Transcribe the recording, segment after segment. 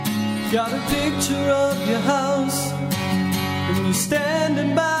Got a picture of your house, and you're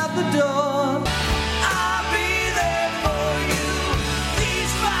standing by the door. I'll be there for you.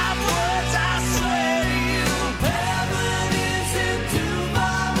 These 5 words I swear to you. Heaven isn't too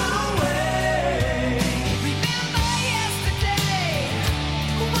far away. Remember yesterday,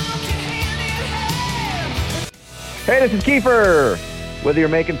 walking hand in hand. Hey, this is Kiefer. Whether you're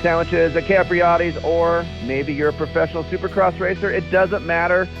making sandwiches at Capriotti's or maybe you're a professional supercross racer, it doesn't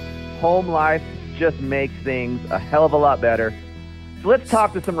matter. Home life just makes things a hell of a lot better. So let's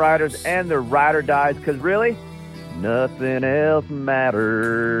talk to some riders and their ride or dies, because really, nothing else matters.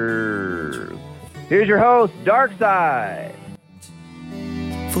 Here's your host, Darkside.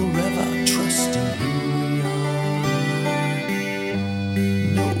 Forever trusting who we are.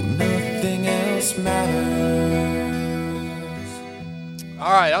 No, nothing else matters.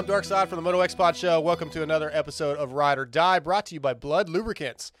 All right, I'm Darkside from the Moto X Pod Show. Welcome to another episode of Ride or Die, brought to you by Blud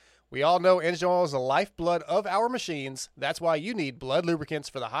Lubricants. We all know engine oil is the lifeblood of our machines. That's why you need Blud Lubricants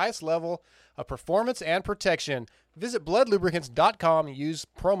for the highest level of performance and protection. Visit bludlubricants.com and use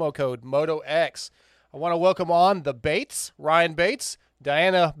promo code MotoX. I want to welcome on the Bates, Ryan Bates,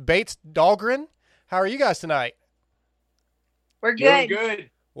 Diana Bates-Dahlgren. How are you guys tonight? We're good. Doing good.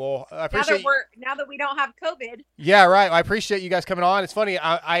 Well, I appreciate Now that we don't have COVID. Yeah, right. I appreciate you guys coming on. It's funny.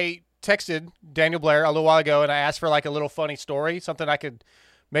 I texted Daniel Blair a little while ago, and I asked for like a little funny story, something I could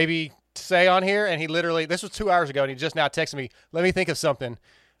maybe say on here. And he literally, this was 2 hours ago, and he just now texted me, let me think of something.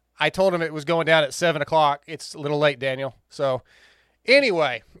 I told him it was going down at 7 o'clock. It's a little late, Daniel. So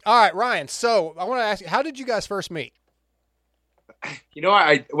anyway, all right, Ryan. So I want to ask you, how did you guys first meet? You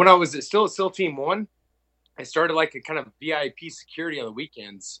know, when I was still at SEAL Team 1, I started like a kind of VIP security on the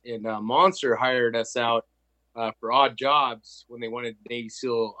weekends, and Monster hired us out for odd jobs when they wanted Navy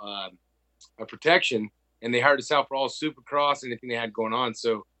SEAL protection, and they hired us out for all Supercross and anything they had going on.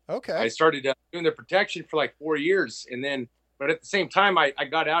 So Okay. I started doing their protection for like 4 years, and then, but at the same time, I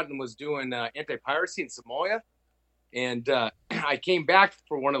got out and was doing anti-piracy in Somalia, and I came back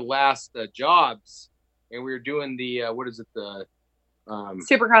for one of the last jobs, and we were doing the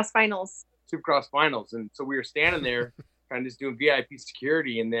Supercross finals. Supercross finals, and so we were standing there kind of just doing VIP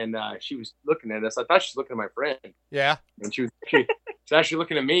security, and then she was looking at us. I thought she was looking at my friend, Yeah. and she was actually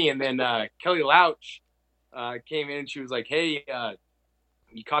looking at me. And then Kelly Louch came in, and she was like, hey,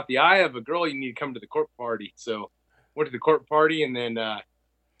 you caught the eye of a girl, you need to come to the court party. So went to the court party, and then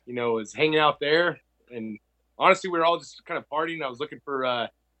was hanging out there, and honestly we were all just kind of partying. I was looking for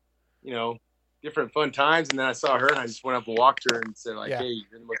different fun times, and then I saw her, and I just went up and walked her and said, like, Yeah. hey,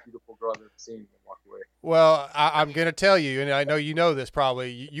 you're the most beautiful girl I've ever seen, and walked away. Well, I'm going to tell you, and I know you know this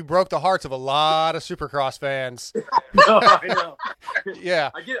probably, you broke the hearts of a lot of Supercross fans. No, I know.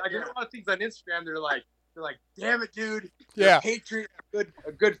 Yeah. I get a lot of things on Instagram. They're like, damn it, dude. You're Yeah. a patriot,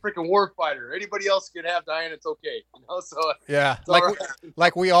 a good freaking war fighter. Anybody else could have Diana, it's okay. So Yeah. it's all right.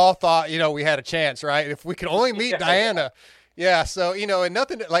 Like we all thought, we had a chance, right? If we could only meet Yeah. Diana. Yeah. So, and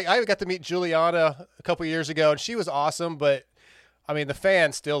nothing, like I got to meet Juliana a couple years ago, and she was awesome, but I mean, the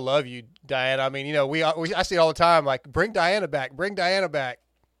fans still love you, Diana. I mean, I see it all the time, like, bring Diana back. I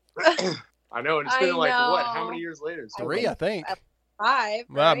know, and it's I been like, what, how know. many years later? It's 3, I think. 5.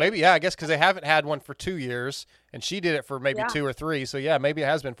 Well, right? maybe, yeah, I guess because they haven't had one for 2 years, and she did it for maybe Yeah. 2 or 3. So, yeah, maybe it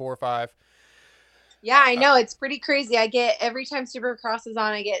has been 4 or 5. Yeah, I know. It's pretty crazy. I get, every time Supercross is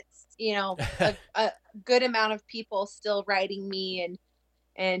on, I get, a good amount of people still writing me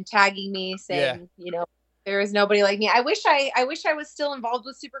and tagging me saying, there is nobody like me. I wish I was still involved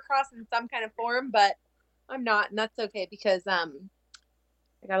with Supercross in some kind of form, but I'm not, and that's okay because I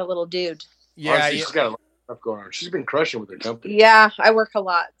got a little dude. Yeah. Honestly, she's got a lot of stuff going on. She's been crushing with her company. Yeah, I work a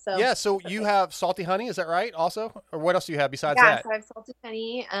lot. So Yeah, so you have Salty Honey, is that right, also? Or what else do you have besides yeah, that? so I have Salty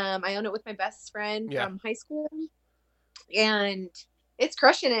Honey. I own it with my best friend Yeah. from high school, and it's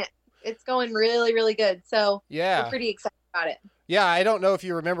crushing it. It's going really, really good. So Yeah. we're pretty excited about it. Yeah, I don't know if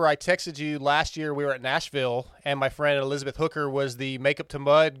you remember, I texted you last year. We were at Nashville, and my friend Elizabeth Hooker was the Makeup to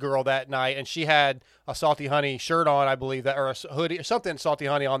Mud girl that night, and she had a Salty Honey shirt on, I believe, that, or a hoodie or something Salty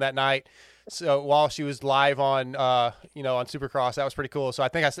Honey on that night. So while she was live on, on Supercross, that was pretty cool. So I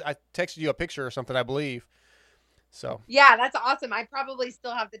think I texted you a picture or something, I believe. So Yeah, that's awesome. I probably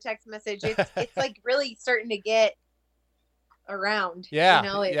still have the text message. It's like really starting to get around. yeah,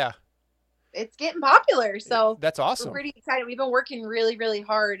 yeah, It's getting popular. So that's awesome. we're pretty excited. We've been working really, really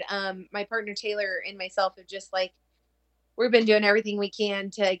hard. My partner Taylor and myself have just we've been doing everything we can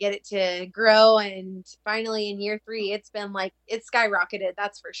to get it to grow, and finally in year 3, it's been it's skyrocketed.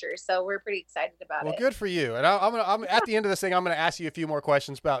 That's for sure. So we're pretty excited about Well, it. good for you. And I'm at the end of this thing, I'm gonna ask you a few more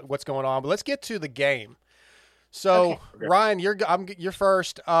questions about what's going on. But let's get to the game. So Okay. Ryan, you're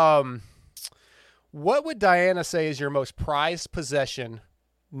first. What would Diana say is your most prized possession?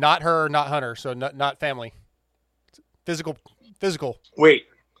 Not her, not Hunter. So not family. Physical. Wait,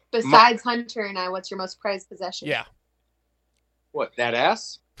 Besides Hunter and I, what's your most prized possession? Yeah. what, that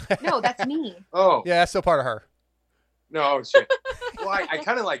ass? No, that's me. Oh, Yeah, that's still part of her. no, shit. Well, I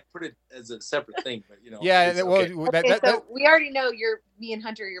kind of like put it as a separate thing, but Yeah. it's Well, okay. Okay, so we already know me and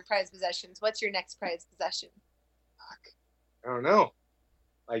Hunter are your prized possessions. What's your next prized possession? I don't know.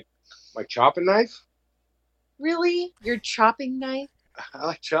 Like my chopping knife? Really? Your chopping knife? I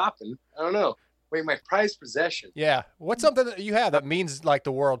like chopping. I don't know. Wait, my prized possession. yeah. What's something that you have that means like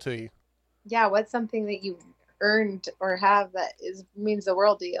the world to you? Yeah, what's something that you earned or have that means the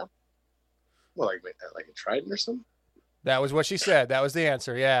world to you? Well, like a trident or something? That was what she said. That was the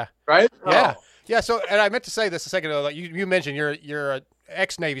answer. Yeah. Right? Yeah. Oh. Yeah. So, and I meant to say this a second ago. Like you mentioned, you're a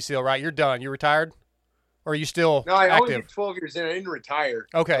ex-Navy SEAL, right? You're done. You retired, or are you still No, I only active? did 12 years in. I didn't retire.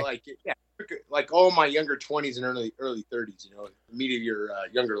 Okay. But like all my younger 20s and early 30s, the meat of your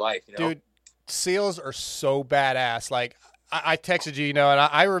younger life, Dude, SEALs are so badass. Like I texted you, and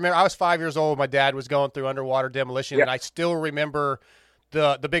I remember I was 5 years old. My dad was going through underwater demolition, Yeah. and I still remember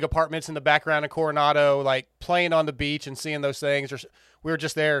the big apartments in the background of Coronado, like playing on the beach and seeing those things. We were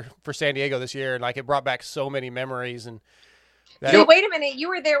just there for San Diego this year, and like it brought back so many memories. And So wait a minute, you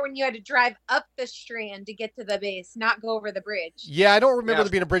were there when you had to drive up the Strand to get to the base, not go over the bridge. yeah, I don't remember Yeah.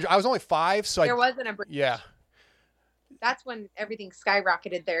 there being a bridge. I was only 5, so There wasn't a bridge. yeah. That's when everything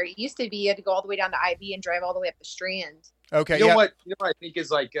skyrocketed there. It used to be you had to go all the way down to IB and drive all the way up the Strand. Okay, You know yeah. what? I think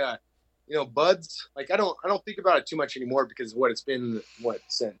is like, buds. Like I don't think about it too much anymore because it's been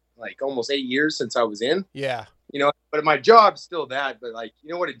since like almost 8 years since I was in. Yeah. But my job's still that. But like,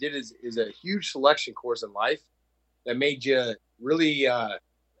 what it did is a huge selection course in life that made you really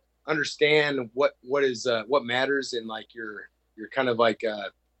understand what matters and like your kind of like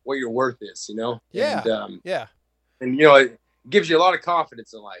what your worth is. Yeah. And, Yeah. and it gives you a lot of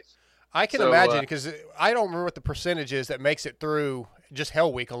confidence in life. I can So, imagine because I don't remember what the percentage is that makes it through just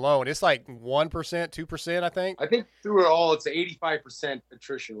Hell Week alone. It's like 1%, 2%, I think. I think through it all, it's an 85%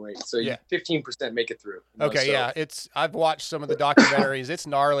 attrition rate. So Yeah. 15% make it through. Okay, so- yeah. I've watched some of the documentaries. It's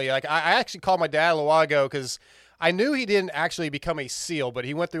gnarly. Like I actually called my dad a little while ago because I knew he didn't actually become a SEAL, but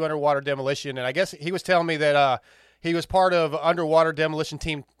he went through underwater demolition, and I guess he was telling me that he was part of underwater demolition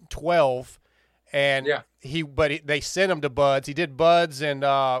team 12. And Yeah. they sent him to BUDS. He did BUDS, and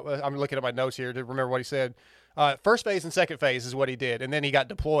I'm looking at my notes here to remember what he said. First phase and second phase is what he did, and then he got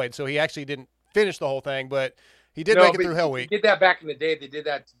deployed. So he actually didn't finish the whole thing, but he did make it but through Hell you Week. did that back in the day. They did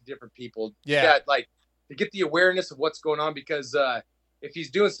that to different people. Yeah. That, like to get the awareness of what's going on because if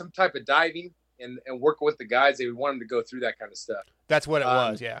he's doing some type of diving and working with the guys, they would want him to go through that kind of stuff. That's what it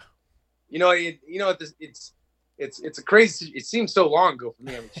was. Yeah. It's a crazy. It seems so long ago for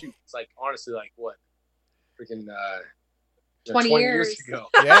me. I mean, shoot, it's like honestly, like what, freaking 20 years ago.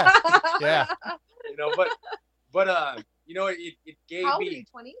 Yeah. Yeah. It gave How old are me you?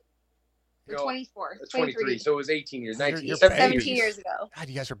 20? you Or know, 24? 23. So it was 18 years, 19, You're 17 babies. 17 years ago. God,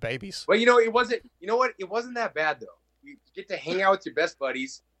 you guys are babies. But it wasn't. You know what? It wasn't that bad though. You get to hang out with your best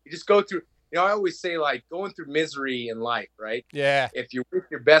buddies. You just go through. I always say like going through misery in life, right? Yeah. If you're with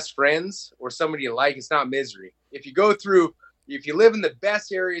your best friends or somebody you like, it's not misery. If you live in the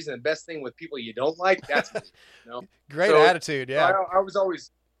best areas and the best thing with people you don't like, that's misery. Great So, attitude. Yeah. I was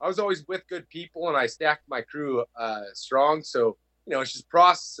always with good people, and I stacked my crew strong. So it's just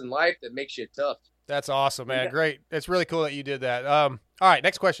process in life that makes you tough. That's awesome, man. Yeah. Great. It's really cool that you did that. All right,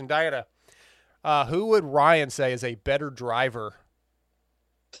 next question, Diana. Who would Ryan say is a better driver?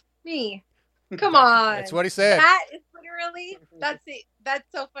 Me. Come on. That's what he said. That is literally that's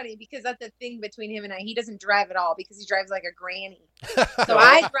so funny because that's the thing between him and I. He doesn't drive at all because he drives like a granny. So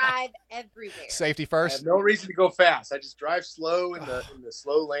I drive everywhere. Safety I first. have no reason to go fast. I just drive slow in the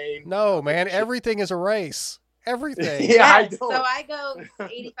slow lane. No, man. Everything is a race. Everything. Yeah, I Yes, don't. so I go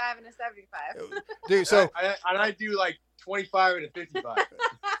 85 and a 75. Dude, so I do like 25 and a 55.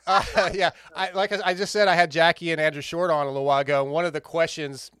 yeah, I just said, I had Jackie and Andrew Short on a little while ago, and one of the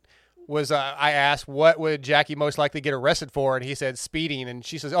questions was I asked, what would Jackie most likely get arrested for? And he said speeding. And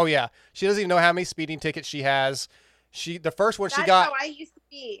she says, oh, yeah, she doesn't even know how many speeding tickets she has. The first one That's she got, how I used to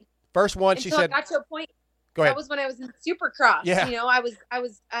be. first one Until she said, it got to a point. go ahead. That was when I was in Supercross. Yeah.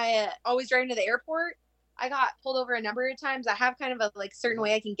 I always driving to the airport. I got pulled over a number of times. I have kind of a certain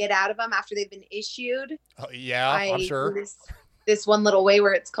way I can get out of them after they've been issued. Oh, yeah, I'm do sure. This one little way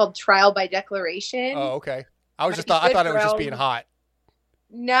where it's called trial by declaration. Oh, okay. I Might be thought good it was for just all- being hot.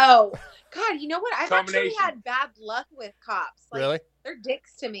 No. God, you know what? I've actually Combination. had bad luck with cops. Really? They're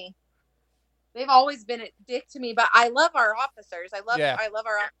dicks to me. they've always been a dick to me. But I love our officers. I love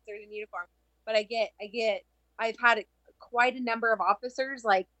our officers in uniform. But I've had quite a number of officers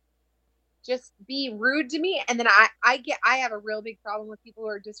like just be rude to me, and then I have a real big problem with people who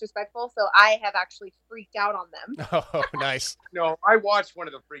are disrespectful, so I have actually freaked out on them. Oh, nice. No, I watched one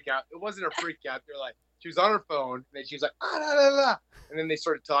of the freak out. It wasn't a freak out. They're like, she was on her phone, and then she was like, and then they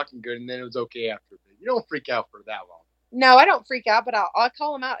started talking good, and then it was okay after. You don't freak out for that long. No, I don't freak out, but I'll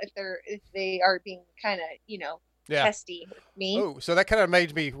call them out if they are being kind of testy with me. Oh, so that kind of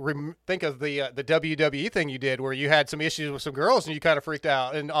made me think of the WWE thing you did, where you had some issues with some girls and you kind of freaked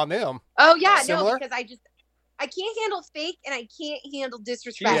out on them. Oh yeah, Similar? No, because I can't handle fake and I can't handle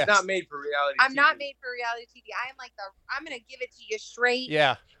disrespect. She's not made for reality. I'm TV. not made for reality TV. I'm gonna give it to you straight.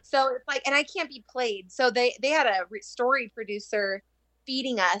 Yeah. So it's like, and I can't be played. So they had a story producer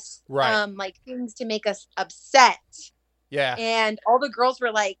feeding us like things to make us upset. Yeah. And all the girls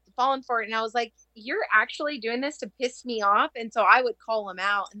were like falling for it. And I was like, you're actually doing this to piss me off. And so I would call them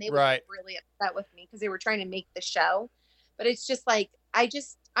out and they would get really upset with me because they were trying to make the show. But it's just like,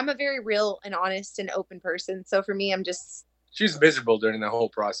 I'm a very real and honest and open person. So for me, she's miserable during the whole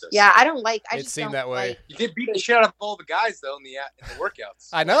process. Yeah, I it seemed that way. You did beat the shit out of all the guys though in the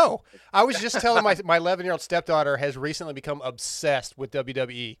workouts. I know. I was just telling my 11-year-old stepdaughter has recently become obsessed with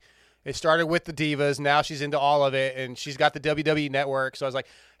WWE. It started with the Divas. Now she's into all of it, and she's got the WWE Network. So I was like,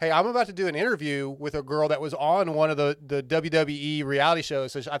 hey, I'm about to do an interview with a girl that was on one of the WWE reality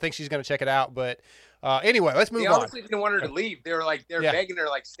shows. So I think she's going to check it out. But anyway, let's move on. They honestly didn't want her to leave. They were like, begging her,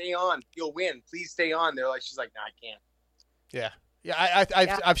 like, stay on. You'll win. Please stay on. She's like, no, I can't. Yeah. Yeah,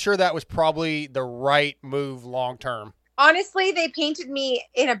 I'm sure that was probably the right move long term. Honestly, they painted me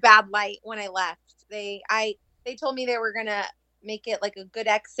in a bad light when I left. They told me they were going to make it like a good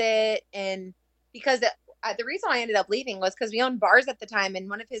exit, and because the reason I ended up leaving was because we owned bars at the time, and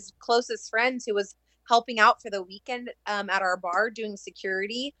one of his closest friends who was helping out for the weekend at our bar doing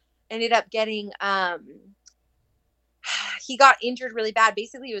security ended up getting he got injured really bad.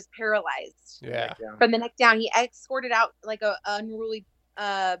 Basically he was paralyzed from the neck down. He escorted out like a unruly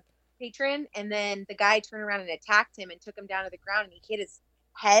patron, and then the guy turned around and attacked him and took him down to the ground, and he hit his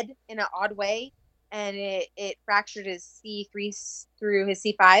head in an odd way, and it fractured his C3 through his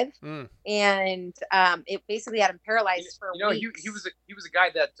C5, and it basically had him paralyzed for weeks. He was a guy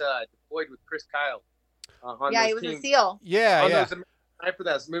that deployed with Chris Kyle. He was a SEAL. Yeah. For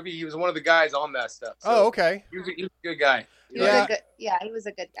that movie, he was one of the guys on that stuff. So okay. He was a good guy. He was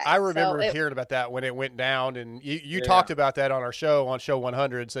a good guy. I remember hearing about that when it went down, and you talked about that on our show, on Show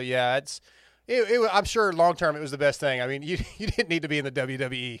 100. So yeah, I'm sure long term it was the best thing. I mean, you didn't need to be in the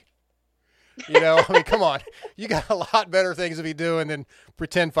WWE. I mean, come on. You got a lot better things to be doing than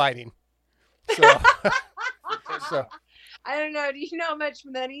pretend fighting. So I don't know. Do you know how much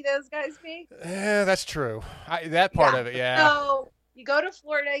money those guys make? Yeah, that's true. That part of it, yeah. So you go to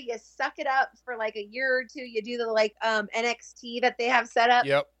Florida, you suck it up for like a year or two. You do the NXT that they have set up.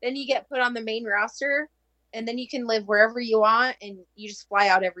 Yep. Then you get put on the main roster, and then you can live wherever you want, and you just fly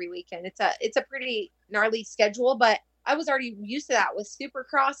out every weekend. It's a pretty gnarly schedule, but I was already used to that with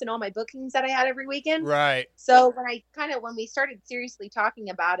Supercross and all my bookings that I had every weekend. Right. So when we started seriously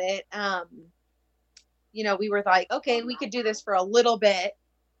talking about it, we were like, okay, we could do this for a little bit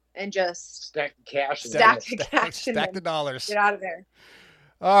and just stack the cash, stack the dollars, get out of there.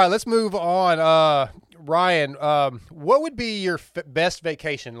 All right, let's move on. Ryan, what would be your best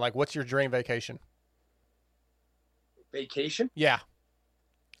vacation? Like, what's your dream vacation? Vacation? Yeah.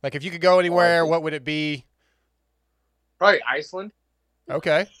 Like, if you could go anywhere, what would it be? Probably Iceland.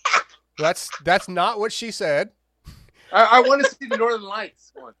 Okay. That's not what she said. I want to see the Northern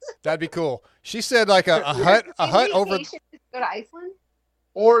Lights once. That'd be cool. She said like a hut over. Go to Iceland?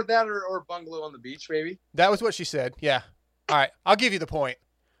 Or that, or bungalow on the beach, maybe. That was what she said. Yeah. All right. I'll give you the point.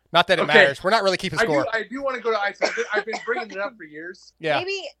 Not that it matters. We're not really keeping score. I do want to go to Iceland. I've been bringing it up for years. Yeah.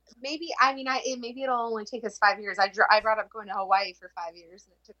 Maybe. I mean, maybe it'll only take us 5 years. I brought up going to Hawaii for 5 years,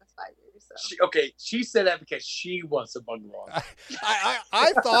 and it took us 5 years. So. She said that because she wants a bungalow.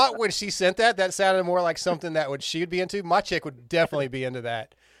 I thought when she sent that sounded more like something that she'd be into. My chick would definitely be into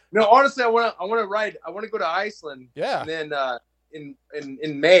that. No, honestly, I want to ride. I want to go to Iceland. Yeah. And then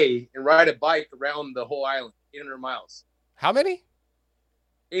in May and ride a bike around the whole island, 800 miles. How many?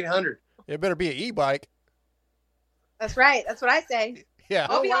 800. It better be an e-bike. That's right. That's what I say. Yeah.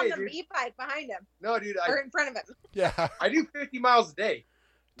 I'll be on the e-bike behind him. No, dude. Or in front of him. Yeah. I do 50 miles a day.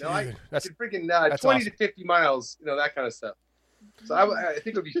 Dude, that's freaking 20 awesome. to 50 miles, that kind of stuff. So I think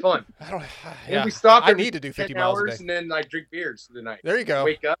it would be fun. Yeah. We stop there. I need to do 50 miles a day. And then drink beers for the night. There you go.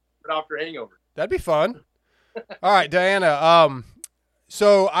 Wake up, put off your hangover. That'd be fun. All right, Diana.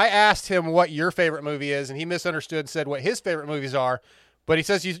 So I asked him what your favorite movie is, and he misunderstood and said what his favorite movies are. But he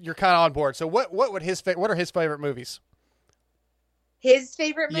says you're kind of on board. So what are his favorite movies? His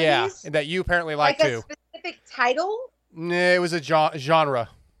favorite movies? Yeah, and that you apparently like a too. Specific title? Nah, it was a genre.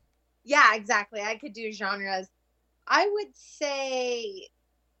 Yeah, exactly. I could do genres. I would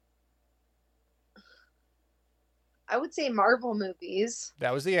say Marvel movies.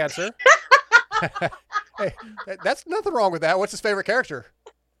 That was the answer. Hey, that's nothing wrong with that. What's his favorite character?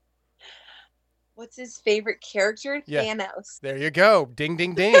 What's his favorite character? Yeah. Thanos. There you go. Ding,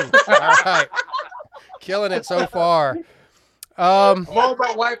 ding, ding. All right. Killing it so far. I'm all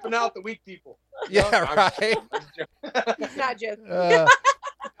about wiping out the weak people. Yeah, right. He's not joking.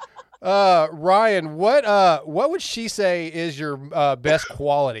 Ryan, what would she say is your best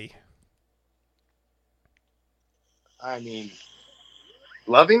quality? I mean,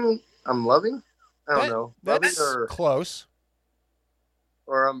 loving. I'm loving. I don't know. That's Loving close.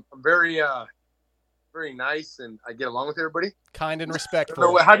 or I'm very very nice and I get along with everybody. Kind and No,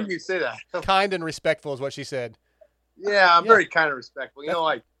 respectful. how do you say that? Kind and respectful is what she said. Yeah, I'm Yeah. very kind and respectful. You know,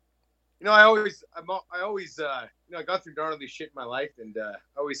 like, I always, I got through gnarly shit in my life, and I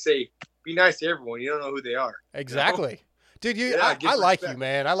always say, be nice to everyone. You don't know who they are. Exactly. Dude, Yeah, I like respect. you,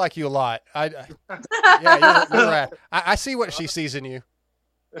 man. I like you a lot. Yeah, you're right. I see what she sees in you.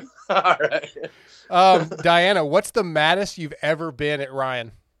 All right. Diana, what's the maddest you've ever been at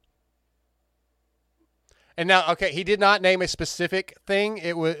Ryan? And now, okay, he did not name a specific thing.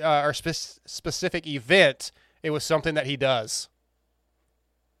 It was or specific event. It was something that he does.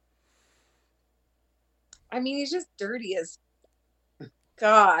 I mean, he's just dirty as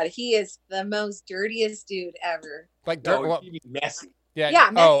God. He is the most dirtiest dude ever. Like dirt. No, you mean messy. Yeah.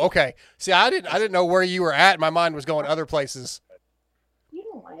 Yeah, Oh, okay. See, I didn't know where you were at. My mind was going other places. You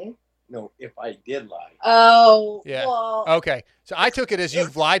don't lie. No, if I did lie. Oh, Yeah. well, Okay. So I took it as you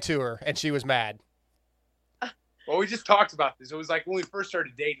lied to her and she was mad. Well, we just talked about this. It was like when we first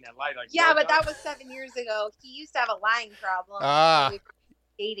started dating. I lied like. yeah, but that was 7 years ago. He used to have a lying problem. Ah. when we were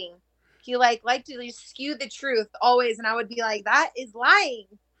dating. He liked to just skew the truth always, and I would be like, "That is lying."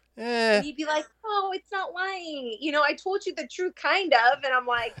 And he'd be like, "Oh, it's not lying. You know, I told you the truth, kind of." And I'm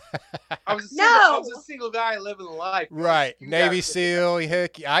like, I was a single guy living the life. Right. You Navy guys- SEAL.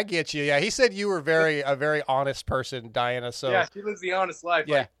 Heck, I get you. Yeah. He said you were a very honest person, Diana. So Yeah, she lives the honest life.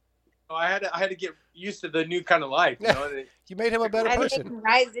 Yeah. Like, I had to get used to the new kind of life. You know? And you made him a better I make person. him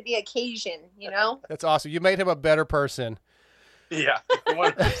rise to the occasion. You know. That's awesome. You made him a better person. yeah,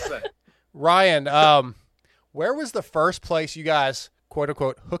 100%. Ryan, where was the first place you guys, quote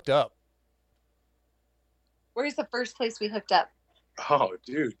unquote, hooked up? Where's the first place we hooked up? Oh,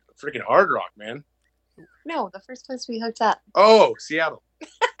 dude, freaking Hard Rock, man. No, the first place we hooked up. Oh, Seattle.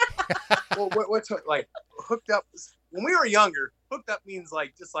 Well, what's like hooked up? When we were younger, hooked up means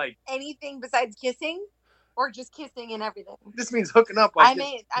like just like Anything besides kissing, or just kissing and everything. this means hooking up. Like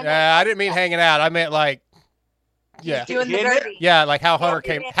Yeah, I didn't mean hanging out. I meant like, yeah, doing the Hitting it? dirty. yeah, like how Hunter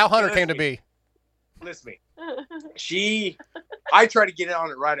Yeah. came to be. Listen to me. I tried to get in on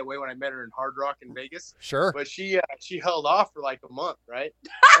it right away when I met her in Hard Rock in Vegas, Sure. but she held off for like a month, right?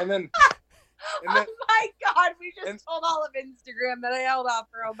 And then Oh my God, we just and- told all of Instagram that I held off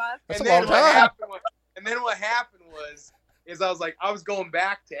for a month. That's and a then long what time. happened was, I was going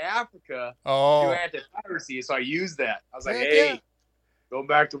back to Africa to do Oh, anti-piracy, so I used that. I was like, Heck hey, yeah. going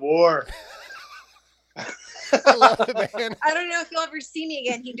back to war. I love it, man. I don't know if you'll ever see me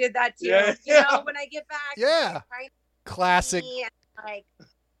again. He did that too. Yeah. You know, when I get back. Yeah. Right? Classic, Like,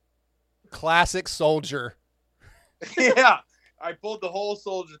 classic soldier. Yeah, I pulled the whole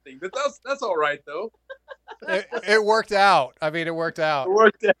soldier thing, but that's all right though. It worked out. I mean, it worked It out.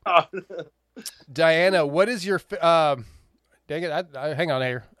 worked out. Diana, what is your dang it? Hang on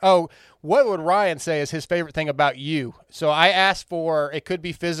here. Oh, what would Ryan say is his favorite thing about you? So I asked for it could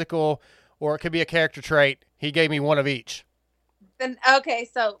be physical or it could be a character trait. He gave me one of each. then okay,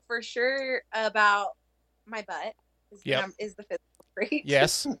 so for sure about my butt is, Yep. is the physical trait.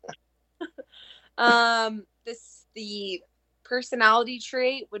 Yes. The personality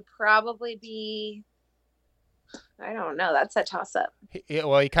trait would probably be, I don't know. That's a toss up.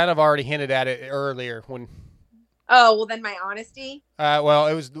 Well, he kind of already hinted at it earlier when. Oh, well then my honesty. Well,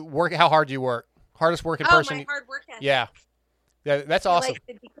 it was the work. How hard you work. Hardest working person. My hard work ethic. Yeah. Yeah, that's I awesome. like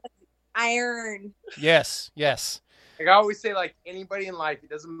it because I earn. Yes. Yes. Like I always say, like anybody in life, it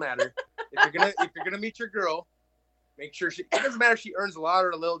doesn't matter if you're gonna meet your girl, make sure it doesn't matter if she earns a lot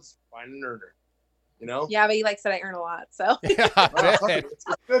or a little, just find an earner. You know? Yeah, but he likes that I earn a lot. So Yeah, I Well, fuck bet. it, it's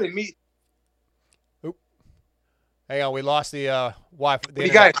good to meet. Hang on, we lost the Wi-Fi. The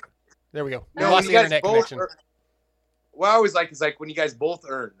You guys, internet. There we go. We no, lost you the guys internet both connection. what I always like is like when you guys both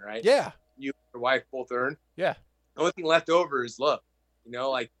earn, right? Yeah. You and your wife both earn. Yeah. The only thing left over is love. You know,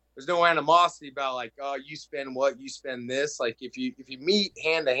 like there's no animosity about like, oh, you spend what, you spend this. Like if you meet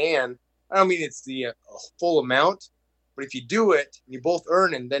hand to hand, I don't mean it's the full amount, but if you do it and you both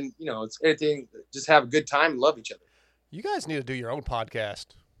earn, and then you know it's anything, just have a good time and love each other. You guys need to do your own podcast.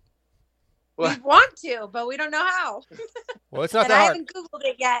 We want to, but we don't know how. Well, it's not And that I hard. haven't Googled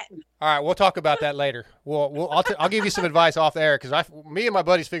it yet. All right, we'll talk about that later. I'll give you some advice off the air because me and my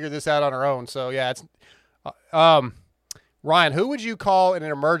buddies figured this out on our own. So yeah, it's Ryan. Who would you call in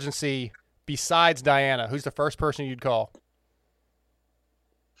an emergency besides Diana? Who's the first person you'd call?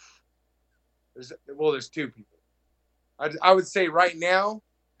 There's two people. I would say right now,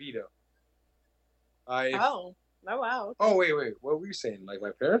 Vito. Oh wow. Oh wait. What were you saying? Like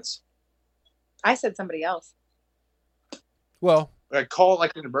my parents? I said somebody else. Well, I call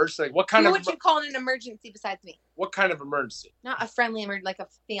like an emergency. Like what kind Who of would you call in an emergency besides me? what kind of emergency? Not a friendly emergency, like a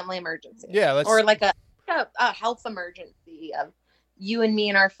family emergency. yeah, let's Or like a health emergency of you and me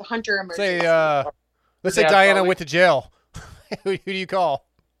and our hunter emergency. say Yeah, Diana probably. went to jail. Who do you call?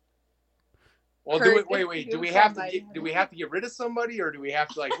 Well, Kurt, wait. Do who we have to somebody. get rid of somebody, or do we have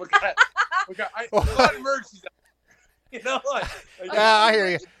to like look at? There's a lot of emergencies. You know, like Yeah, I hear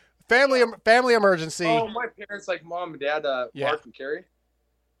you. Family emergency. oh, my parents, like mom and dad, Yeah. Mark and Carrie.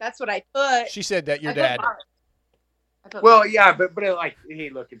 That's what I put. She said that your I put dad. Mark. I put Well, yeah, but like, hey,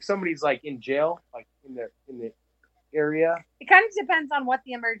 look, if somebody's like in jail, like in the area, it kind of depends on what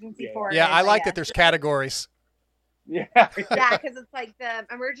the emergency Yeah. for. Yeah, is, I like guess. that there's categories. yeah, Yeah, because it's like the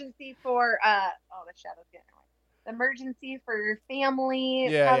emergency for the shadow's getting away. The emergency for family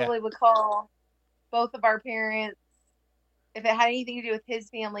Yeah, probably would call both of our parents. If it had anything to do with his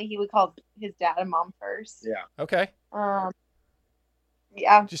family, he would call his dad and mom first. yeah. Okay,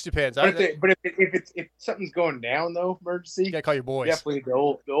 Yeah. just depends. But if something's going down though, emergency, You gotta call your boys. definitely the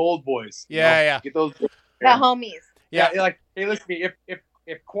old boys. you Yeah, know? yeah. Get those. The homies. Yeah. Like, hey, listen to me.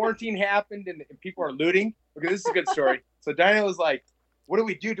 If quarantine happened and people are looting, okay, this is a good story. So Diana was like, "What do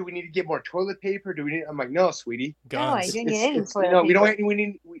we do? Do we need to get more toilet paper? Do we need?" I'm like, "No, sweetie. No, I Guns. didn't get any It's, toilet no, we don't.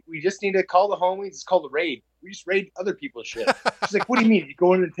 paper. We just need to call the homies. It's called the raid. We just raid other people's shit." She's like, "What do you mean? You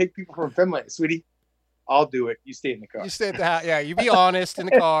go in and take people from Finland, sweetie? I'll do it. You stay in the car." You stay at the house. Yeah, you be honest in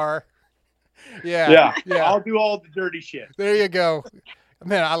the car. Yeah. Yeah. I'll do all the dirty shit. There you go.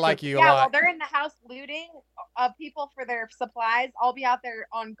 Man, I like you a Yeah, while lot. they're in the house looting people for their supplies, I'll be out there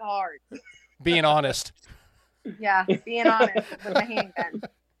on guard. Being honest. Yeah, being honest with my handgun.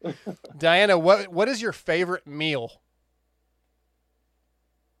 Diana, what is your favorite meal?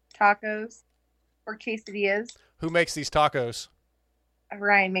 Tacos or quesadillas. Who makes these tacos?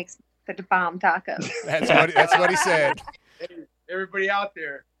 Ryan makes the bomb tacos. That's what he said. Hey, everybody out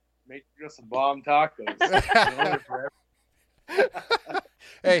there, make us some bomb tacos.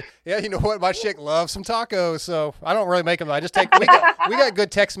 Hey, yeah, you know what? My chick loves some tacos, so I don't really make them. I just take. We got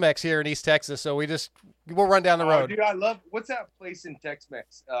good Tex-Mex here in East Texas, so we'll run down the road. Dude, I love. What's that place in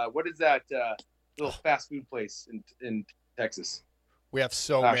Tex-Mex? What is that little fast food place in Texas? We have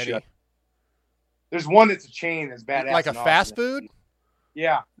so Oh, many. shit. There's one that's a chain that's badass. Like a in fast Austin. food?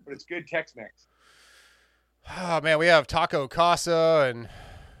 Yeah, but it's good Tex-Mex. Oh man, we have Taco Casa, and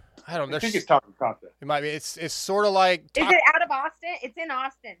I don't know. I think it's Taco Casa. It might be. It's sort of like. Is it out of Austin? It's in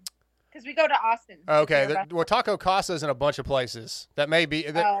Austin. Because we go to Austin. Okay, well, Taco Casa is in a bunch of places. That may be,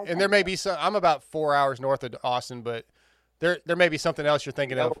 okay. and there may be some. I'm about 4 hours north of Austin, but there may be something else you're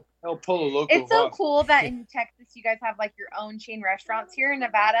thinking of. El Polo Loco. It's so Boss. cool that in Texas you guys have like your own chain restaurants. Here in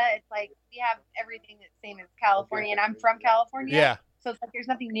Nevada, it's like we have everything that's same as California, and I'm from California. Yeah, So it's like there's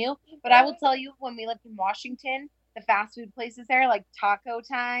nothing new. But I will tell you, when we lived in Washington, the fast food places there, like Taco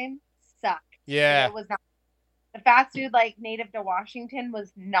Time, sucked. yeah. It was not. The fast food like native to Washington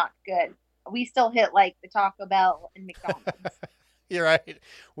was not good. We still hit like the Taco Bell and McDonald's. You're right.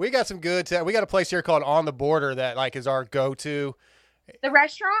 We got some good. We got a place here called On the Border that like is our go-to. The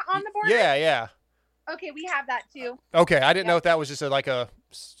restaurant on the border? Yeah, yeah. Okay, we have that too. Okay, I didn't know if that was just like a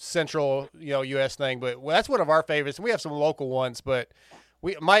central, U.S. thing, but that's one of our favorites. We have some local ones, but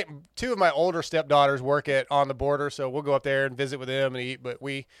two of my older stepdaughters work at On the Border, so we'll go up there and visit with them and eat. But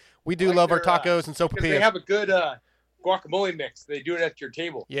we do Like love our their, tacos and Because they sopapillas. have a good guacamole mix. They do it at your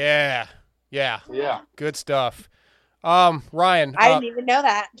table. Yeah, Yeah. good stuff. Ryan, I didn't even know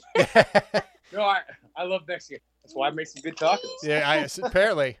that. No, I love Mexican. That's why I make some good tacos. yeah,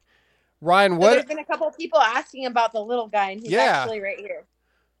 apparently, Ryan, So what? there's been a couple of people asking about the little guy, and he's Yeah. actually right here.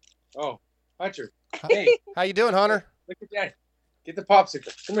 Oh, Hunter. Hey, How you doing, Hunter? look at that. Get the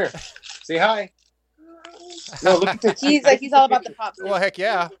popsicle. Come here. Say hi. No, look at this. He's all about the pop. Well, heck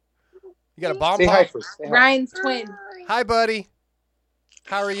yeah. You got a bomb Say hi pop. first. Say hi. Ryan's twin. Hi, buddy.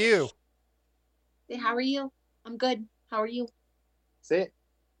 How are you? Say, how are you? I'm good. How are you? Say it.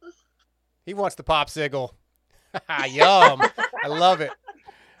 He wants the popsicle. Yum. I love it.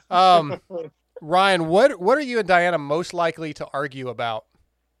 Ryan, what are you and Diana most likely to argue about?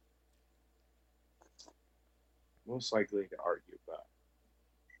 Most likely to argue about.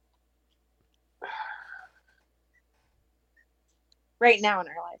 Right now in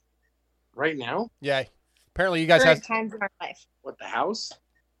our life. Right now? Yeah. Apparently you guys Current have times in our life. What, the house?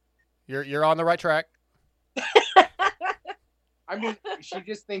 you're on the right track. I mean, she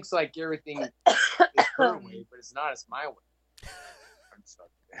just thinks like everything is her way, but it's not. It's my way. I'm sorry.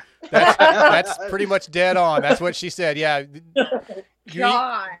 That's pretty much dead on. That's what she said. Yeah.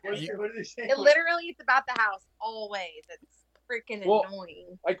 God. What did they say? It literally, it's about the house always. It's freaking Well,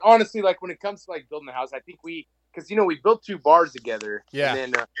 annoying. Like honestly, like when it comes to like building a house, I think because we built 2 bars together. Yeah.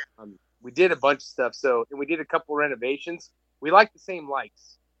 And then we did a bunch of stuff. So and we did a couple renovations. We like the same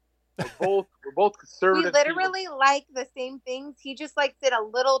likes. We're both We conservative. literally like the same things. He just likes it a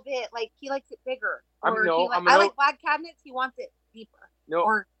little bit, like he likes it bigger. I like black cabinets. He wants it deeper No,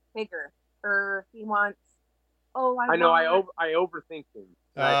 or bigger. Or he wants. Oh, I know. I overthink things.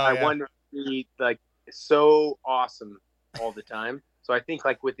 Oh, I yeah. want to be like so awesome all the time. So I think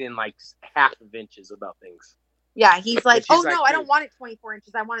like within like half of inches about things. Yeah, he's like, she's oh like, no, I dude. don't want it 24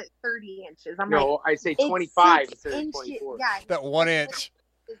 inches. I want it 30 inches. I'm like, No, I say it's 25 6 instead of inches. 24. Yeah, That 1 inch.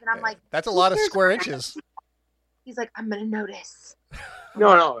 and I'm like, That's a who lot of cares square what inches. he's like, I'm gonna notice.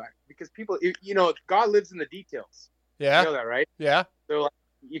 No, because people, God lives in the details. Yeah. You know that, right? Yeah. So like,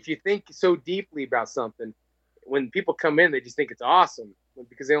 if you think so deeply about something, when people come in, they just think it's awesome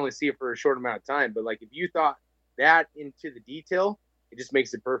because they only see it for a short amount of time. But like if you thought that into the detail, it just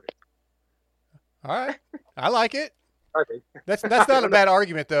makes it perfect. All right. I like it. Okay. That's not a bad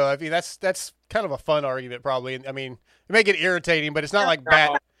argument though. I mean, that's kind of a fun argument probably. I mean, it may get irritating, but it's not like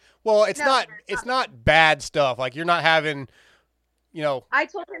bad. Well, it's not bad stuff. Like you're not having, I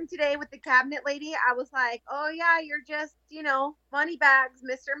told him today with the cabinet lady, I was like, oh yeah, you're just, money bags.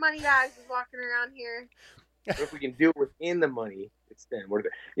 Mr. Moneybags is walking around here. But if we can do it within the money, it's then.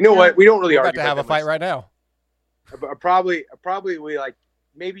 You know what? We don't really we're about argue to have a that fight much. right now. Probably we like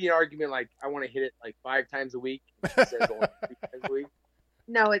maybe an argument like I want to hit it like 5 times a week instead of going 3 times a week.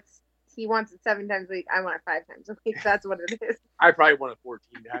 No, he wants it 7 times a week. I want it 5 times a week. That's what it is. I probably want it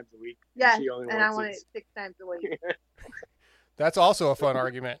 14 times a week. Yeah, She only and I wants want it 6 times a week. That's also a fun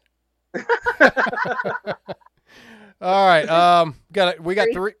argument. All right. We got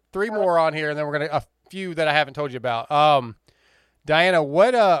three more on here, and then we're gonna a few that I haven't told you about. Diana,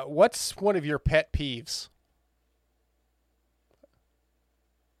 what's one of your pet peeves?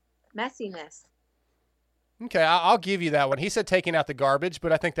 Messiness. Okay, I'll give you that one. He said taking out the garbage,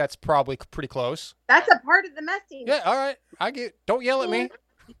 but I think that's probably pretty close. That's a part of the messiness. Yeah, all right. Don't yell at me.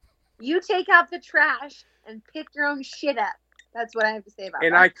 You take out the trash and pick your own shit up. That's what I have to say about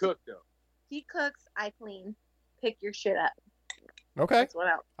And that. I cook though. He cooks, I clean. Pick your shit up. Okay. That's what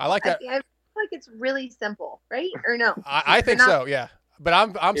else. I like that. I feel like it's really simple, right? Or no? I think so, yeah. But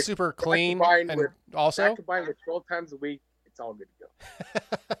I'm If- super if I clean combine and with- also. I combine with 12 times a week. It's all good to go.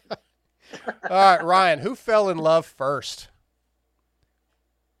 All right, Ryan, who fell in love first?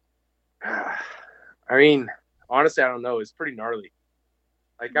 I mean, honestly, I don't know. It's pretty gnarly.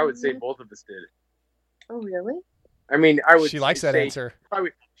 Like I would say both of us did. Oh, really? I mean, I would. She likes that say answer.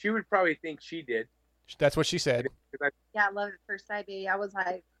 She would probably think she did. That's what she said. Yeah, I love it first sight, baby. I was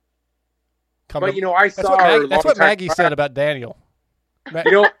like, Come But to- I that's saw what, her. That's what Maggie said about Daniel.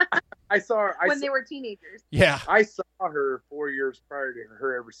 I saw her. when they were teenagers. Yeah. I saw her 4 years prior to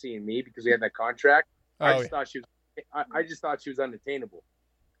her ever seeing me because we had that contract. I just thought she was. I just thought she was unattainable.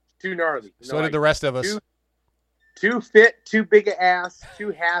 Too gnarly. So did the rest of us. Too fit, too big a ass,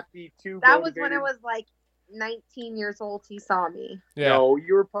 too happy, too. That was when I motivated. was like 19 years old. He saw me. Yeah. No,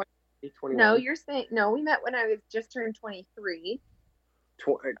 you were probably 21. No, you're saying no. We met when I was just turned 23.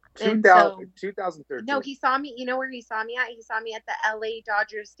 2013. No, he saw me. You know where he saw me at? He saw me at the LA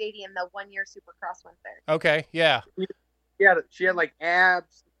Dodgers Stadium. The 1 year Supercross went there. Okay. Yeah. She had like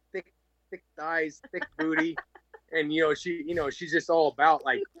abs, thick thighs, thick booty, and she's just all about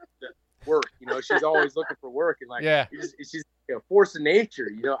like the work. She's always looking for work and like Yeah. she's a force of nature.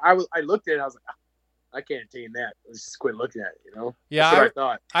 I looked at it, I was like, I can't attain that. Let's just quit looking at it. Yeah. That's what I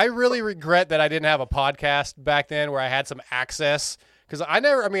thought. I really regret that I didn't have a podcast back then where I had some access because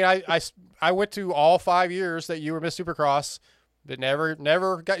I went to all 5 years that you were Miss Supercross, but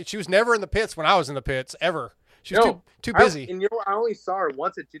she was never in the pits when I was in the pits ever. She was too busy. And I only saw her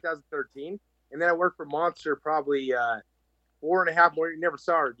once in 2013, and then I worked for Monster probably 4.5 more. Never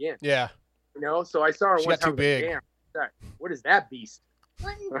saw her again. Yeah. So I saw her She one got time. too big. Damn. that? What is that beast?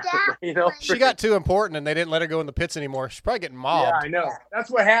 What is that? You know, She got too important, and they didn't let her go in the pits anymore. She's probably getting Yeah, mobbed. I know.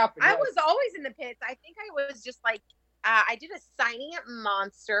 That's what happened. I was always in the pits. I think I was just like, I did a signing at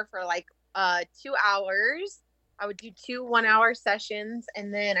Monster for like 2 hours. I would do 2 1-hour sessions,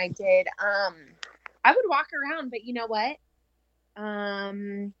 and then I did. I would walk around, but you know what?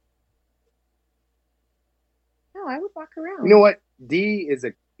 No, I would walk around. You know what? Dee is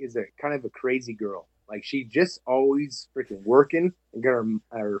a kind of a crazy girl. Like, she just always freaking working and got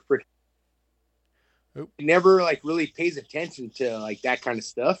her freaking. Oop. She never like really pays attention to like that kind of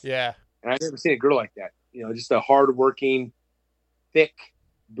stuff. Yeah. And I've never seen a girl like that. You know, just a hardworking, thick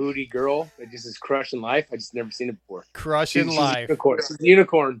booty girl that just is crushing life. I just never seen it before. Crushing She's life. She's a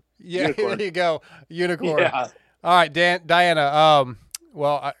unicorn. Yeah, Unicorn. there you go. Unicorn. Yeah. All right, Diana.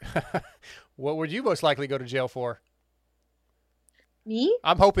 Well, what would you most likely go to jail for? Me?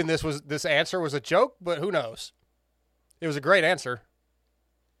 I'm hoping this answer was a joke, but who knows? It was a great answer.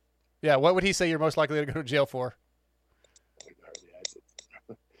 Yeah, what would he say you're most likely to go to jail for?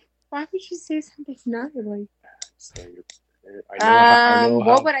 Why would you say something gnarly? I know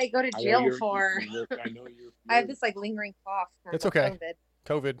What would I go to I know jail you're- for? I know you're. I have this like lingering cough. from It's okay. COVID.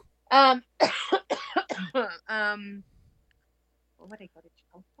 COVID. What would I go to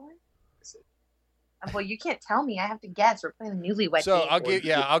jail for? Well, you can't tell me. I have to guess. We're playing the Newlywed So Game.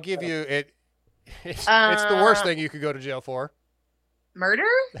 I'll give you it. It's the worst thing you could go to jail for. Murder?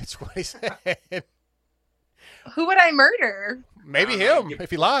 That's what he said. Who would I murder? Maybe him if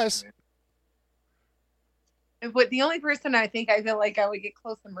he lies. But the only person I think I feel like I would get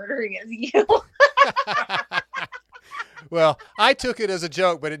close to murdering is you. Well, I took it as a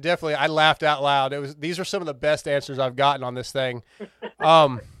joke, but I laughed out loud. These are some of the best answers I've gotten on this thing.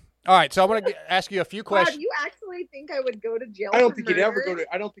 All right, so I'm going to ask you a few Wow, questions. do you actually think I would go to jail? I don't for think you'd ever murder? go to.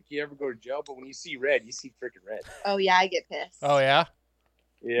 I don't think you ever go to jail. But when you see red, you see freaking red. Oh yeah, I get pissed. Oh yeah,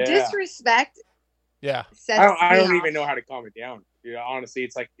 Yeah. Disrespect. yeah. Sets I don't me even know how to calm it down. You know, honestly,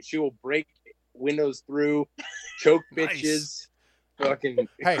 it's like she will break windows through, choke Nice. bitches, fucking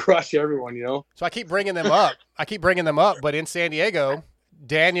Hey. crush everyone. You know. So I keep bringing them up. But in San Diego,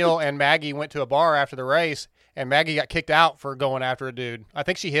 Daniel and Maggie went to a bar after the race, and Maggie got kicked out for going after a dude. I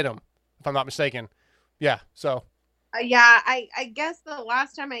think she hit him, if I'm not mistaken. Yeah. So Yeah, I guess the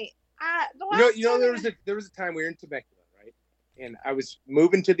last time There was a time we were in Temecula, right? And I was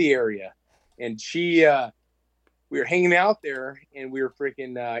moving to the area, and we were hanging out there, and we were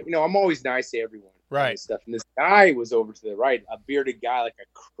freaking. I'm always nice to everyone, Right. and stuff. And this guy was over to the right, a bearded guy, like a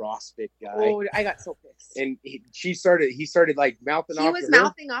CrossFit guy, Oh, I got so pissed. and he started like mouthing off. He was to her.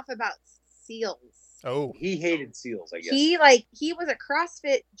 mouthing off about seals. oh He hated seals, I guess. He was a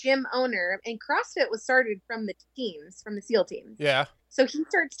CrossFit gym owner, and CrossFit was started from the SEAL teams. yeah. So he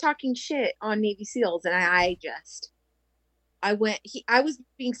starts talking shit on Navy SEAls, and I was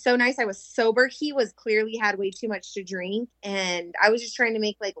being so nice. I was sober. He was clearly had way too much to drink, and I was just trying to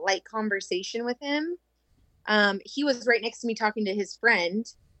make like light conversation with him. He was right next to me talking to his friend,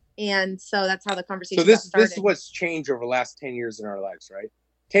 and so that's how the conversation. So this got is what's changed over the last 10 years in our lives, right?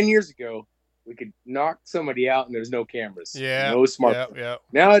 10 years ago, we could knock somebody out and there's no cameras, Yeah. no smartphone. Yeah.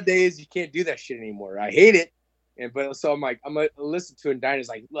 Nowadays, you can't do that shit anymore. I hate it. But so I'm gonna listen to it, and Dinah's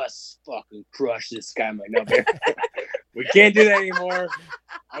like, let's fucking crush this guy. I'm like, no, man. We can't do that anymore.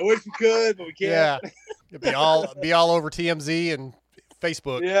 I wish we could, but we Yeah. can't. It'd be all over TMZ and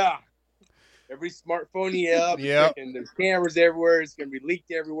Facebook. Yeah. Every smartphone you have, Yep. and there's cameras everywhere. It's gonna be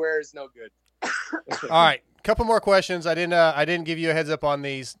leaked everywhere. It's no good. All right, couple more questions. I didn't give you a heads up on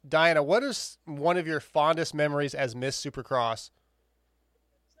these. Diana, what is one of your fondest memories as Miss Supercross?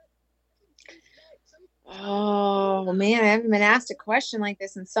 Oh man, I haven't been asked a question like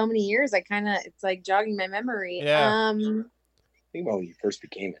this in so many years. It's like jogging my memory. Yeah. Think about when you first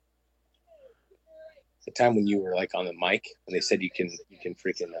became it. The time when you were like on the mic, when they said you can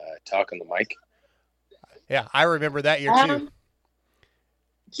freaking talk on the mic. Yeah, I remember that year too.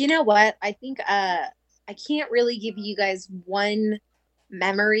 You know what? I think I can't really give you guys one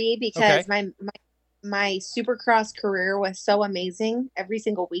memory because my Supercross career was so amazing. Every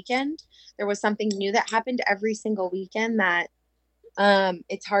single weekend, there was something new that happened every single weekend that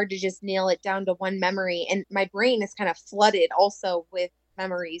it's hard to just nail it down to one memory. And my brain is kind of flooded also with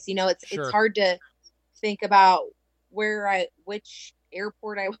memories. You know, it's hard to think about which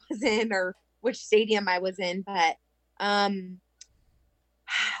airport I was in or which stadium I was in, but I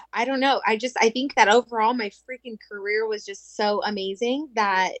don't know. I think that overall my freaking career was just so amazing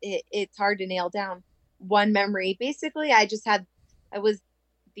that it's hard to nail down one memory. Basically, I had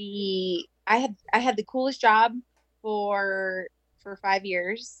the coolest job for for 5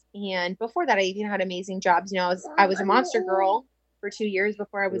 years, and before that, I even had amazing jobs. You know, I was a monster girl for 2 years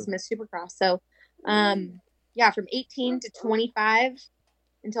before I was Miss Supercross. So, yeah, from 18 to 25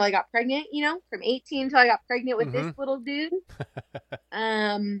 until I got pregnant. You know, from 18 until I got pregnant with this little dude.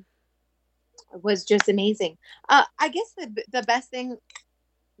 Was just amazing. I guess the best thing,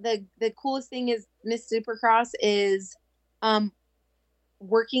 the coolest thing is Miss Supercross is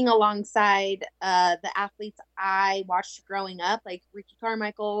working alongside the athletes I watched growing up, like Ricky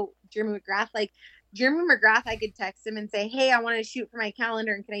Carmichael, Jeremy McGrath. Like Jeremy McGrath, I could text him and say, "Hey, I want to shoot for my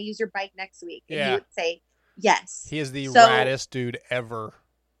calendar, and can I use your bike next week?" And he would say yes. He is the raddest dude ever.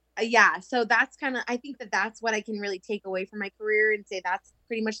 Yeah, so that's kind of, I think that's what I can really take away from my career and say that's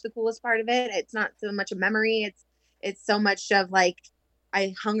pretty much the coolest part of it. It's not so much a memory. It's so much of like,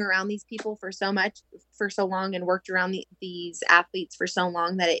 I hung around these people for so long and worked around these athletes for so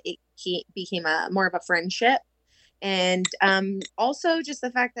long that it became more of a friendship. And also just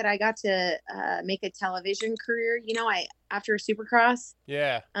the fact that I got to make a television career. You know, after Supercross,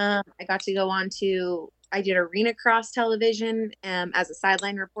 I got to go on to, I did Arena Cross television as a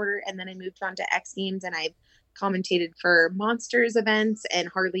sideline reporter, and then I moved on to X Games, and I've commentated for Monsters events and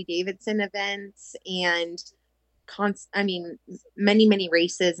Harley Davidson events and many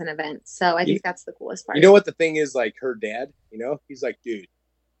races and events. So I think that's the coolest part. You know what the thing is, like her dad, you know, he's like, dude,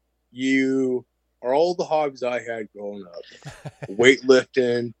 you are all the hobbies I had growing up,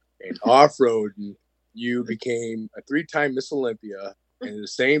 weightlifting and off-roading. You became a 3-time Miss Olympia. And at the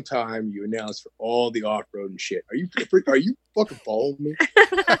same time, you announced for all the off-road and shit. Are you fucking following me?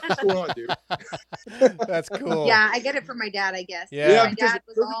 What's going on, dude? That's cool. Yeah, I get it from my dad, I guess. Yeah, my dad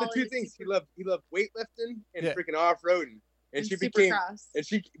was those are all the two things. He loved weightlifting and Yeah. freaking off-roading. And she Supercross.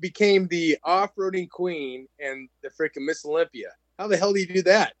 became the off-roading queen and the freaking Miss Olympia. How the hell do you do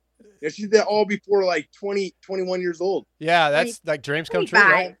that? And she did that all before like 20, 21 years old. Yeah, that's like dreams come true,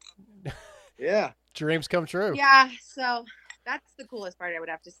 right? Yeah. Dreams come true. Yeah, so that's the coolest part, I would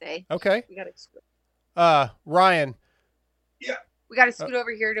have to say. Okay. We gotta Ryan. we gotta scoot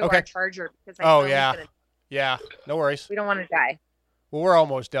over here to okay. our charger because Yeah, no worries. we don't want to die. Well, we're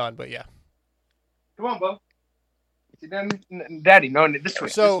almost done, but yeah. Come on, Bo. Daddy, no, this way.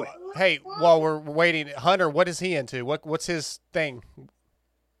 So, this way. hey, while we're waiting, Hunter, what is he into? What's his thing?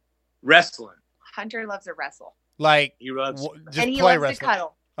 Wrestling. Hunter loves to wrestle. Like, He loves just and he play loves wrestling. to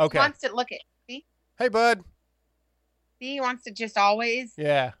cuddle. Okay. He wants to look at. See, Hey, bud. he wants to just always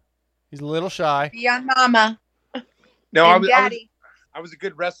Yeah. He's a little shy. be on mama No, and daddy. I was a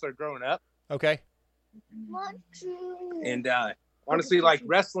good wrestler growing up. Okay. And honestly, like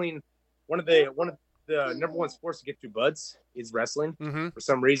wrestling, one of the number one sports to get through buds is wrestling. Mm-hmm. For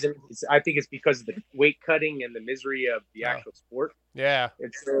some reason, I think it's because of the weight cutting and the misery of the actual sport. Yeah.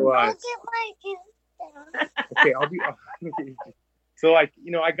 And so, okay, I'll be. So, like,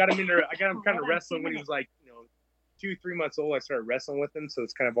 you know, I got him kind of wrestling when he was like, 2-3 months old. I started wrestling with him, so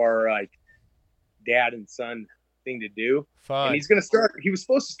it's kind of our like dad and son thing to do. Fun. And he's gonna start. He was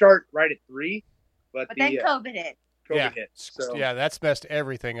supposed to start right at 3, but Then COVID hit. COVID hit. So Yeah, that's messed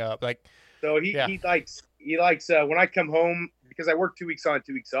everything up. Like, So he likes when I come home, because I work 2 weeks on,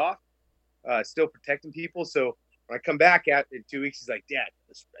 2 weeks off, still protecting people. So when I come back in 2 weeks, he's like, "Dad,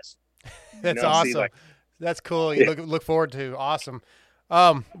 let's wrestle." that's So awesome. like, That's cool. You look forward to. Awesome.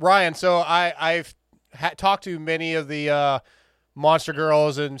 Ryan, so I've talked to many of the monster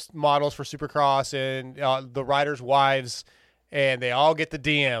girls and models for Supercross and the riders' wives, and they all get the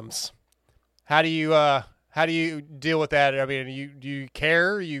DMs. How do you deal with that? I mean, do you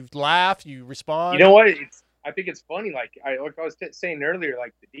care? You laugh? You respond? you know what? I think it's funny. Like I was saying earlier,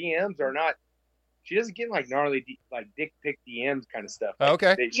 like the DMs are not. She doesn't get like gnarly, like dick pic DMs kind of stuff. Like,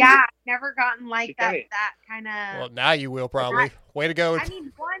 Okay. Yeah, never gotten like she that. kinda- That kind of. Well, now you will probably. Way to go. I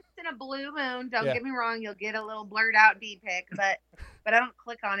mean, once in a blue moon. Don't Yeah. get me wrong. You'll get a little blurred out D pic, but I don't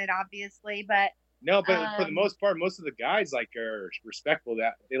click on it, obviously. But No, but for the most part, most of the guys like are respectful.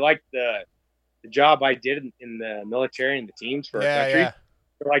 That they like the job I did in the military and the teams for our country. Yeah.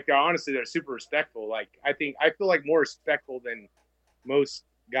 They're super respectful. Like I feel like more respectful than most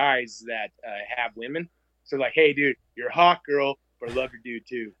guys that have women. So like, hey, dude, you're a hot girl, but I love your dude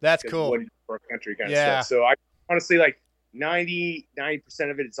too. That's 'Cause cool. what you do for our country kind Yeah. of stuff. So I honestly like 90%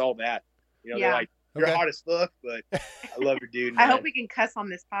 of it. It's all that. They're like, you're Okay. hot as fuck, but I love your dude. I man. hope we can cuss on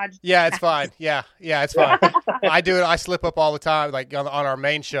this pod. Yeah, it's fine. Yeah, it's fine. I do it. I slip up all the time, like on our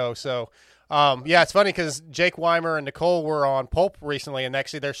main show. So, yeah, it's funny because Jake Weimer and Nicole were on Pulp recently, and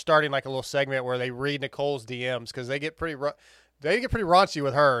actually they're starting like a little segment where they read Nicole's DMs because they get pretty raunchy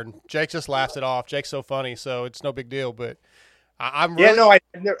with her, and Jake just laughs it off. Jake's so funny, so it's no big deal. But I'm really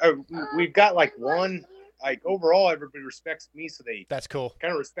we've got like one. like overall, everybody respects me, so they That's cool.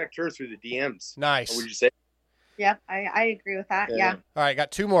 kind of respect her through the DMs. Nice. What would you say? Yep, I agree with that. Yeah. All right,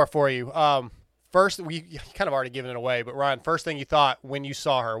 got two more for you. First, you kind of already given it away, but Ryan, first thing you thought when you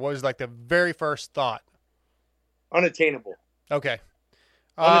saw her, what was like the very first thought? Unattainable. Okay.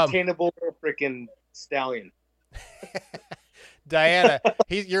 Unattainable freaking stallion. Diana,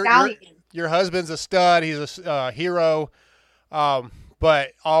 your husband's a stud. He's a hero.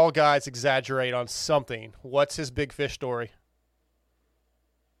 But all guys exaggerate on something. What's his big fish story?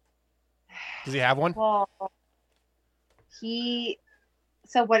 Does he have one? Well,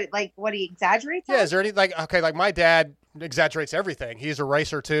 what he exaggerates? Yeah, on? is there any like my dad exaggerates everything. He's a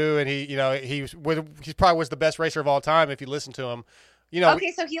racer too, and he probably was the best racer of all time if you listen to him.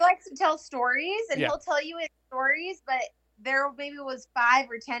 Okay, so he likes to tell stories, and Yeah. he'll tell you his stories, but there maybe was 5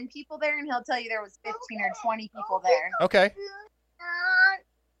 or 10 people there, and he'll tell you there was 15 or 20 people there. Okay.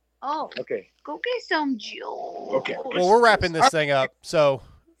 Oh, Okay. go get some juice. Okay. Well, we're wrapping this thing up, so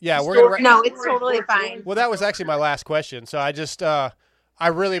yeah, we're gonna. No, it's totally fine. Well, that was actually my last question, so I just I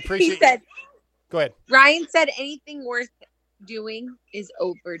really appreciate. He said, Go ahead. Ryan said anything worth doing is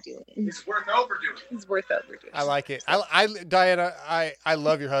overdoing. It's worth overdoing. It's worth overdoing. I like it. Diana, I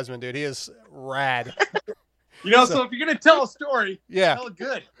love your husband, dude. He is rad. So if you're gonna tell a story, Yeah, tell it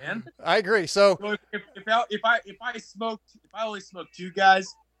good, man. I agree. So So if I only smoked 2 guys,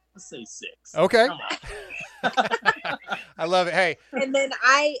 let's say 6. okay, Come on. I love it. Hey, And then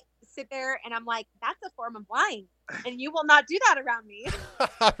I sit there and I'm like, that's a form of lying. And you will not do that around me.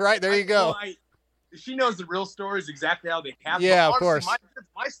 right there you go. Well, she knows the real stories exactly how they happen. Yeah, But of course.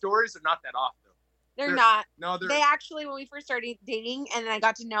 My stories are not that off though. They're not. No, they're They actually, when we first started dating, and then I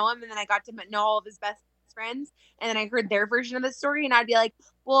got to know him, and then I got to know all of his best friends, and then I heard their version of the story, and I'd be like,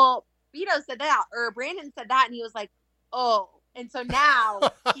 well, Vito said that, or Brandon said that, and he was like, oh. And so now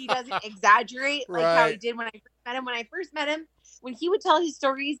he doesn't exaggerate like how he Right. did when I first met him. When I first met him, when he would tell his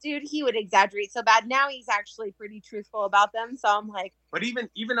stories, dude, he would exaggerate so bad. Now he's actually pretty truthful about them. So I'm like, But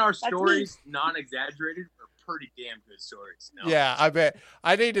even our me. stories, non-exaggerated, are pretty damn good stories. No? Yeah, I bet.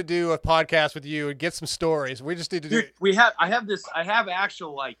 I need to do a podcast with you and get some stories. We just need to do. Dude, I have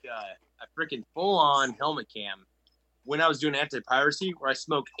actual like a freaking full-on helmet cam when I was doing anti-piracy where I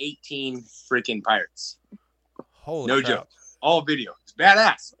smoked 18 freaking pirates. Holy No crap. joke. All video. It's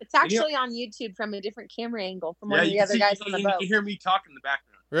badass. it's actually on YouTube from a different camera angle from one of you the can other see- guys you on the can- boat. You can hear me talk in the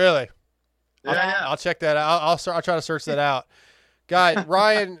background. Really? Yeah. I'll check that out. I'll try to search that out. Guys,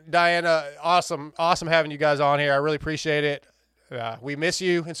 Ryan, Diana, awesome having you guys on here. I really appreciate it. We miss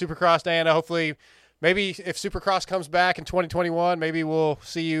you in Supercross, Diana. Hopefully, maybe if Supercross comes back in 2021, maybe we'll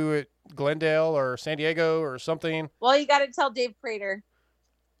see you at Glendale or San Diego or something. Well, you got to tell Dave Prater.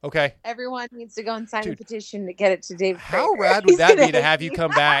 Okay. Everyone needs to go and sign Dude, a petition to get it to Dave Prater. How rad would He's that gonna be to hate have you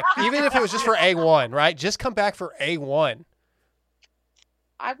come back, even if it was just for A1, right? Just come back for A1.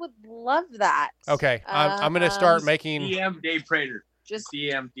 I would love that. Okay. I'm going to start making. DM Dave Prater. Just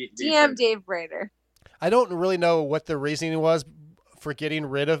DM DM Dave Prater. I don't really know what the reasoning was for getting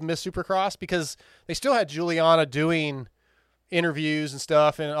rid of Miss Supercross because they still had Juliana doing interviews and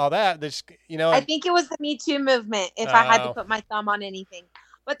stuff and all that. They just, I think it was the Me Too movement, if I had Oh. to put my thumb on anything.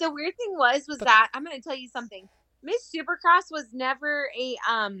 But the weird thing was that I'm going to tell you something. Miss Supercross was never a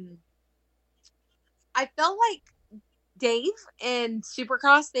I felt like Dave and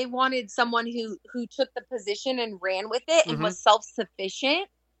Supercross, they wanted someone who took the position and ran with it and Mhm. was self-sufficient.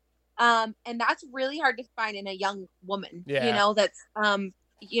 And that's really hard to find in a young woman. Yeah. That's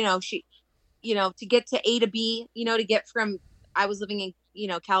she to get to A to B, to get from I was living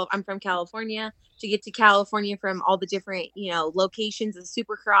in, I'm from California, to get to California from all the different, locations of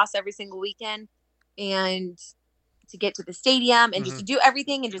Supercross every single weekend, and to get to the stadium and just to do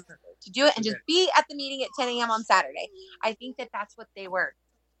everything and just to do it and just be at the meeting at 10 a.m. on Saturday. I think that's what they were.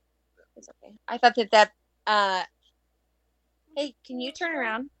 It's okay. I thought that hey, can you turn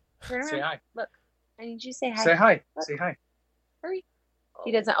around? Turn around. Say hi. Look, I need you to say hi. Say hi. Look. Say hi. Hurry.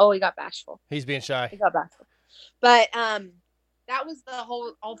 He doesn't. Oh, he got bashful. he's being shy. He got bashful. But that was the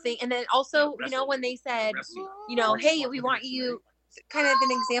whole thing. And then also, when they said, hey, we want you, kind of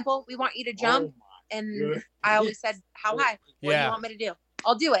an example, we want you to jump. And I always said, how high? What do Yeah. you want me to do?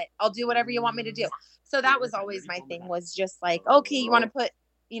 I'll do it. I'll do whatever you want me to do. So that was always my thing, was just like, okay, you want to put,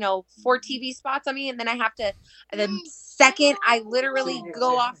 4 TV spots on me, and then I have to, the second I literally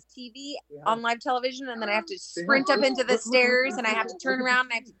go off TV on live television, and then I have to sprint up into the stairs, and I have to turn around,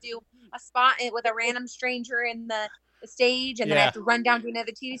 and I have to do a spot with a random stranger in the stage, and then I have to run down to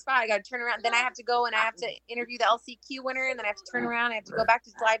another TV spot. I got to turn around, then I have to go and I have to interview the LCQ winner, and then I have to turn around, I have to go back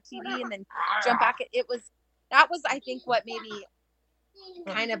to live TV, and then jump back. That was I think what maybe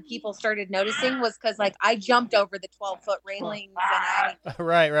kind of people started noticing was because like I jumped over the 12-foot railings and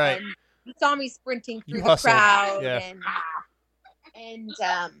Right. and you saw me sprinting through You the hustled. crowd Yeah. and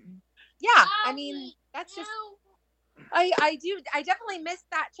yeah, I mean that's just I definitely missed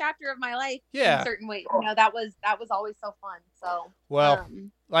that chapter of my life Yeah. in certain ways. You know, that was always so fun. So Well,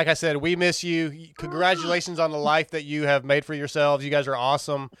 like I said, we miss you. Congratulations on the life that you have made for yourselves. You guys are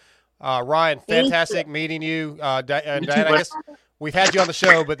awesome. Ryan, fantastic meeting you. And You too, Diane, I bud. guess we've had you on the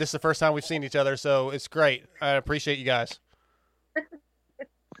show, but this is the first time we've seen each other, so it's great. I appreciate you guys.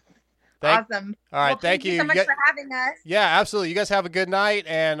 awesome. All right, Well, thank you you. so much You for having us. Yeah, absolutely. You guys have a good night,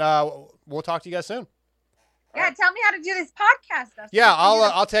 and we'll talk to you guys soon. Yeah, tell me how to do this podcast stuff. Yeah,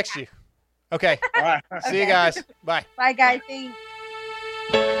 I'll text you. Okay. All right. See you guys. Bye. Bye guys. Thanks.